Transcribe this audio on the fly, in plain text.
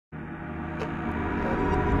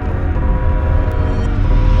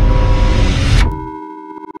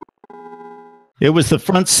It was the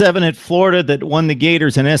front seven at Florida that won the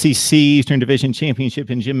Gators an SEC Eastern Division Championship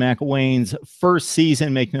in Jim McElwain's first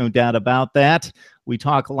season, make no doubt about that. We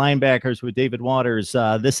talk linebackers with David Waters.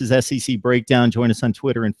 This is SEC Breakdown. Join us on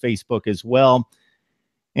Twitter and Facebook as well.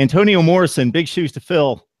 Antonio Morrison, big shoes to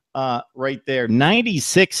fill right there.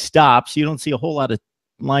 96 stops. You don't see a whole lot of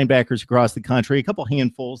linebackers across the country, a couple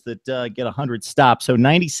handfuls that get 100 stops. So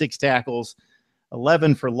 96 tackles,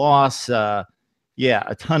 11 for loss. Yeah,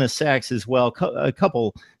 a ton of sacks as well, a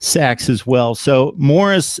couple sacks as well. So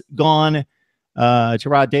Morris gone,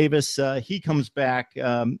 Jarrad Davis, he comes back.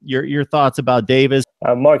 Your thoughts about Davis?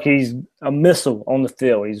 Mark, he's a missile on the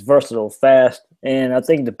field. He's versatile, fast, and I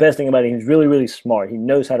think the best thing about him, he's really, really smart. He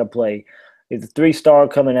knows how to play. He's a 3-star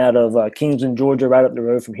coming out of Kingsland, Georgia, right up the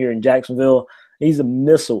road from here in Jacksonville. He's a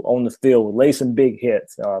missile on the field, lacing big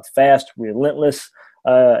hits, fast, relentless.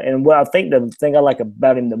 And what I think the thing I like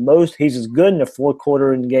about him the most, he's as good in the fourth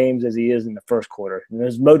quarter in games as he is in the first quarter. And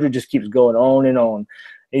his motor just keeps going on and on.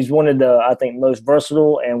 He's one of the, I think, most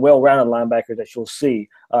versatile and well-rounded linebackers that you'll see.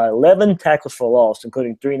 11 tackles for loss,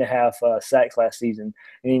 including 3.5 sacks last season.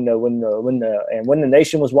 And, you know, when the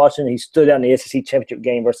nation was watching, he stood out in the SEC championship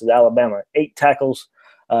game versus Alabama. 8 tackles,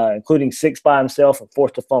 including 6 by himself, and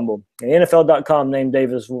forced a fumble. And NFL.com named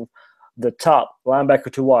Davis the top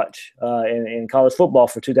linebacker to watch in college football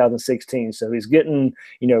for 2016. So he's getting,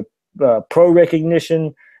 pro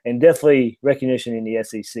recognition and definitely recognition in the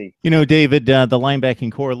SEC. You know, David, the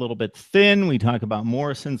linebacking core a little bit thin. We talk about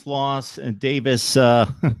Morrison's loss. And Davis,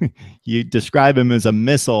 you describe him as a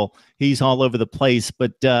missile. He's all over the place,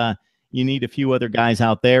 but you need a few other guys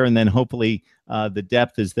out there, and then hopefully the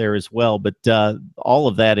depth is there as well. But all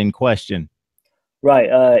of that in question. Right.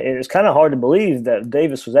 It's kind of hard to believe that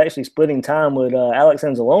Davis was actually splitting time with Alex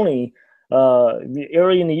Anzalone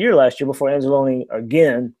early in the year last year before Anzalone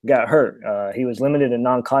again got hurt. He was limited in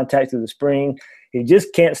non-contact through the spring. He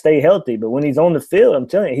just can't stay healthy. But when he's on the field, I'm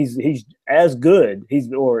telling you, he's as good.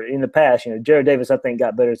 Or in the past, Jarrad Davis, I think,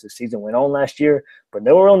 got better as the season went on last year. But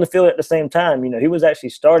they were on the field at the same time. He was actually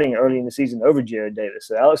starting early in the season over Jarrad Davis.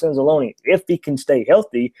 So Alex Anzalone, if he can stay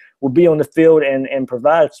healthy, will be on the field and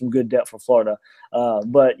provide some good depth for Florida.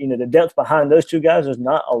 But the depth behind those two guys, there's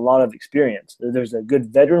not a lot of experience. There's a good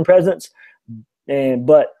veteran presence,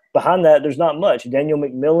 but behind that, there's not much. Daniel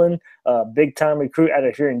McMillan, big-time recruit out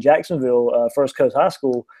of here in Jacksonville, First Coast High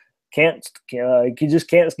School, he just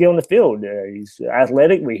can't get on the field. He's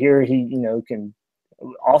athletic. We hear he, can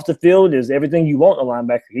off the field is everything you want a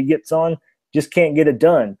linebacker. He gets on, just can't get it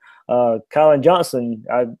done. Colin Johnson,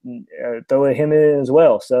 I throw him in as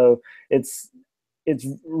well. So it's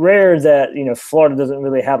rare that Florida doesn't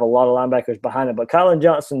really have a lot of linebackers behind it. But Colin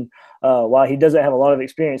Johnson, while he doesn't have a lot of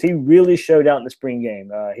experience, he really showed out in the spring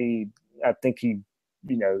game. I think he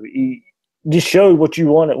just showed what you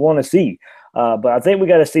want to see. But I think we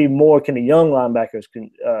got to see more. Can the young linebackers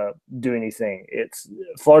do anything?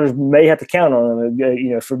 Florida may have to count on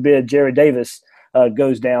them. Forbid Jarrad Davis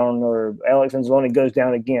goes down or Alex Anzalone goes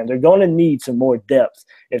down again. They're going to need some more depth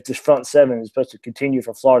if this front seven is supposed to continue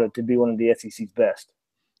for Florida to be one of the SEC's best.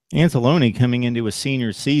 Anzalone, coming into a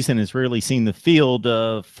senior season, has rarely seen the field,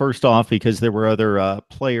 first off because there were other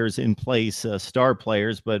players in place, star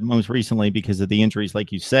players, but most recently because of the injuries,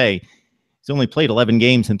 like you say. He's only played 11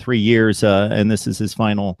 games in 3 years, and this is his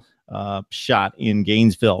final shot in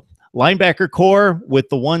Gainesville. Linebacker core with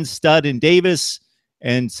the one stud in Davis,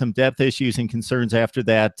 and some depth issues and concerns after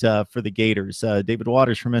that for the Gators. David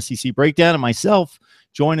Waters from SEC Breakdown and myself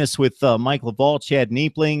join us with Mike LaValle, Chad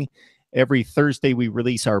Niepling. Every Thursday we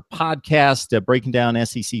release our podcast breaking down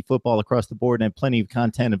SEC football across the board, and have plenty of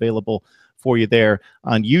content available for you there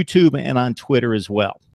on YouTube and on Twitter as well.